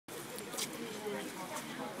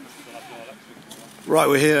Right,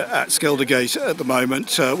 we're here at Skeldergate at the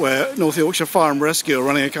moment, where North Yorkshire Fire and Rescue are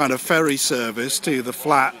running a kind of ferry service to the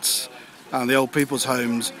flats and the old people's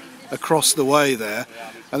homes across the way there.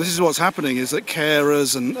 And this is what's happening, is that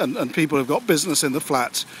carers and people who've got business in the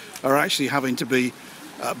flats are actually having to be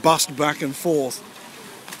bussed back and forth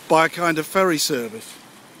by a kind of ferry service.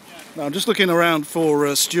 Now I'm just looking around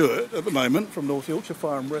for Stuart at the moment from North Yorkshire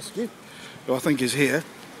Fire and Rescue, who I think is here,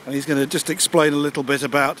 and he's going to just explain a little bit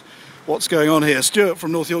about what's going on here. Stuart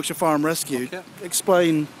from North Yorkshire Fire and Rescue, okay.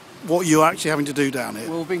 Explain what you're actually having to do down here.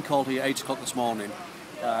 Well, we've been called here at 8 o'clock this morning.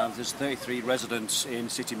 There's 33 residents in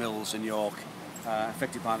City Mills in York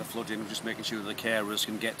affected by the flooding. We're just making sure that the carers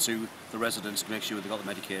can get to the residents to make sure they've got the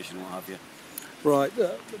medication and what have you. Right,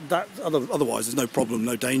 otherwise there's no problem,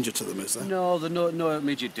 no danger to them, is there? No, there's no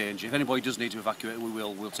immediate danger. If anybody does need to evacuate,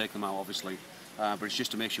 we'll take them out, obviously. But it's just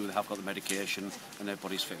to make sure they have got the medication and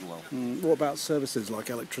everybody's fitting well. What about services like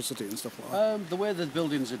electricity and stuff like that? The way the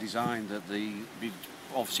buildings are designed,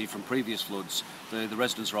 obviously from previous floods, the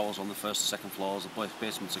residents are always on the first and second floors, the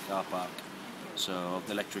basement's a car park, so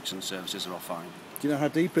the electrics and services are all fine. Do you know how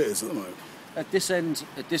deep it is at the moment? At this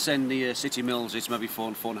end near City Mills, it's maybe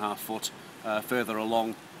 4.5 foot. Further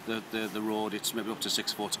along the road, it's maybe up to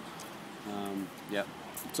 6 foot. Yeah.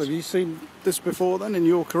 So have you seen this before then in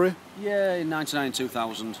your career? Yeah, in 1999 and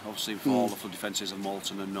 2000, obviously for all the flood defences of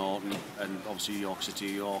Malton and Norton and obviously York City,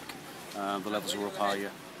 York, the levels were up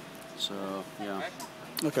higher. So, yeah.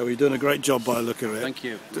 Okay, well you're doing a great job by the look of it. Thank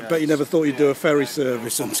you. I bet you never thought you'd do a ferry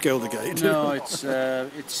service on Skeldergate. No,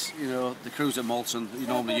 it's you know, the crews at Malton, you're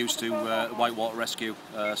normally used to whitewater rescue,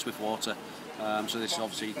 swift water. So this is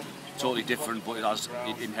obviously totally different, but it has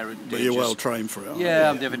inherent dangers. But you're well trained for it.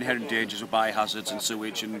 Yeah, they have inherent dangers with biohazards and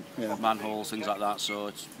sewage and manholes, things like that. So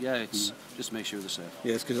it's just to make sure they're safe.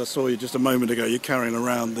 Yes, because I saw you just a moment ago. You're carrying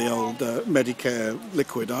around the old Medicare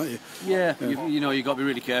liquid, aren't you? Yeah. You know, you've got to be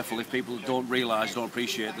really careful. If people don't realise, don't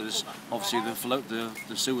appreciate, there's obviously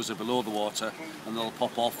the sewers are below the water, and they'll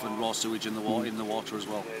pop off and raw sewage in the water as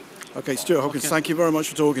well. Okay, Stuart Hopkins, thank you very much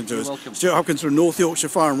for talking to us. Welcome. Stuart Hopkins from North Yorkshire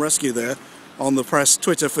Fire and Rescue there on the press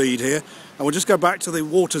Twitter feed here. And we'll just go back to the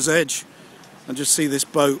water's edge and just see this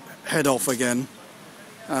boat head off again.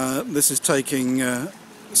 This is taking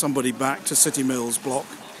somebody back to City Mills block.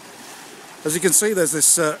 As you can see, there's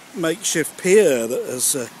this makeshift pier that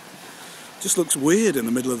has, just looks weird in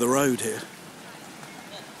the middle of the road here.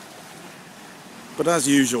 But as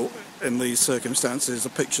usual in these circumstances, the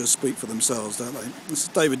pictures speak for themselves, don't they? This is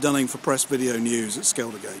David Dunning for Press Video News at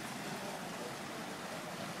Skeldergate.